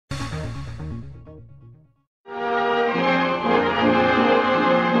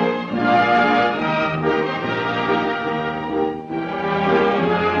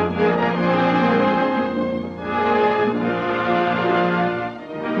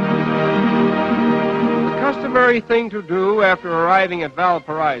necessary thing to do after arriving at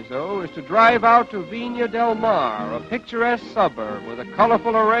Valparaiso is to drive out to Viña del Mar, a picturesque suburb with a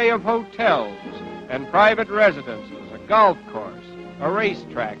colorful array of hotels and private residences, a golf course, a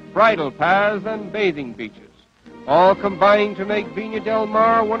racetrack, bridle paths, and bathing beaches, all combining to make Viña del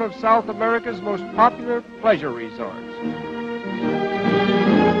Mar one of South America's most popular pleasure resorts.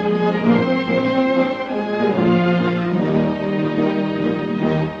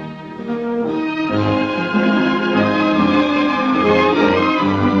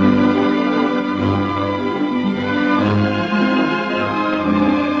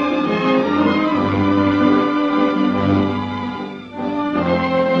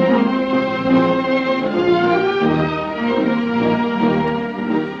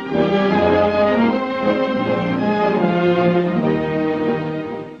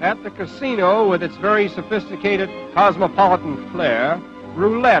 At the casino, with its very sophisticated cosmopolitan flair,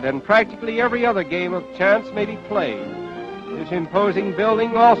 roulette and practically every other game of chance may be played. This imposing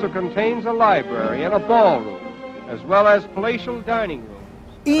building also contains a library and a ballroom, as well as palatial dining rooms.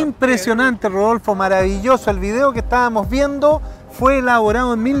 Impresionante, Rodolfo, maravilloso. El video que estábamos viendo fue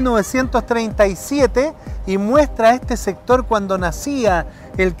elaborado en 1937 y muestra este sector cuando nacía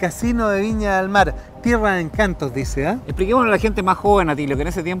el casino de Viña del Mar. Tierra de encantos, dice, ¿eh? Expliquémosle a la gente más joven, Atilio, que en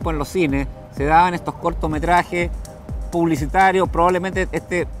ese tiempo en los cines se daban estos cortometrajes publicitarios. Probablemente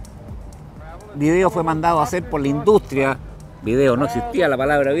este video fue mandado a hacer por la industria. Video, no existía la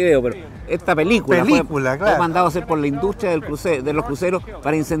palabra video, pero esta película fue mandado a hacer por la industria de los cruceros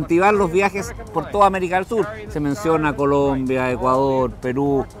para incentivar los viajes por toda América del Sur. Se menciona Colombia, Ecuador,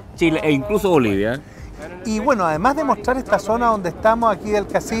 Perú, Chile e incluso Bolivia. Y bueno, además de mostrar esta zona donde estamos aquí del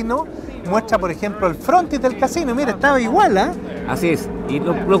casino, muestra por ejemplo el frontis del casino. Mira, estaba igual, ¿eh? Así es. Y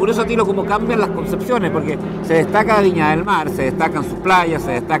lo curioso, Tilo, cómo cambian las concepciones, porque se destaca Viña del Mar, se destacan sus playas,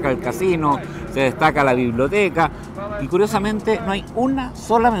 se destaca el casino, se destaca la biblioteca, y curiosamente no hay una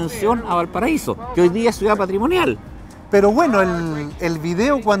sola mención a Valparaíso, que hoy día es ciudad patrimonial. Pero bueno, el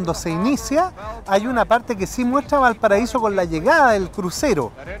video cuando se inicia, hay una parte que sí muestra Valparaíso con la llegada del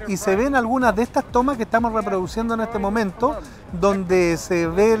crucero. Y se ven algunas de estas tomas que estamos reproduciendo en este momento, donde se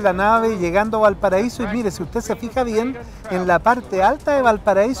ve la nave llegando a Valparaíso. Y mire, si usted se fija bien, en la parte alta de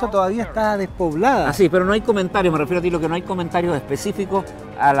Valparaíso todavía está despoblada. Así, pero no hay comentarios, me refiero a ti, lo que no hay comentarios específicos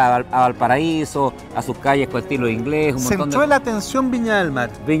a Valparaíso, a sus calles con estilo inglés. Centró la atención Viña del Mar.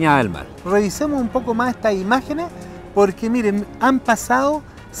 Viña del Mar. Revisemos un poco más estas imágenes, porque miren, han pasado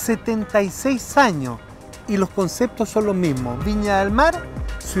 76 años y los conceptos son los mismos. Viña del Mar,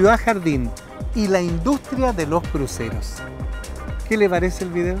 ciudad jardín y la industria de los cruceros. ¿Qué le parece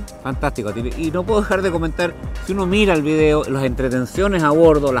el video? Fantástico, y no puedo dejar de comentar, si uno mira el video, las entretenciones a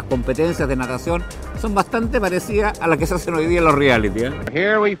bordo, las competencias de natación, son bastante parecidas a las que se hacen hoy día en los reality, ¿eh?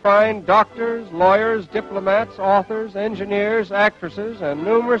 Here we find doctors, lawyers, diplomats, authors, engineers, actresses, and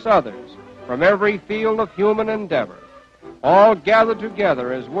numerous others from every field of human endeavor, all gathered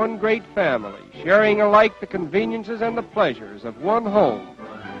together as one great family, sharing alike the conveniences and the pleasures of one home,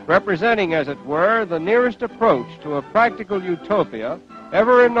 representing, as it were, the nearest approach to a practical utopia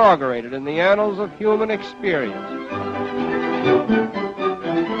ever inaugurated in the annals of human experience.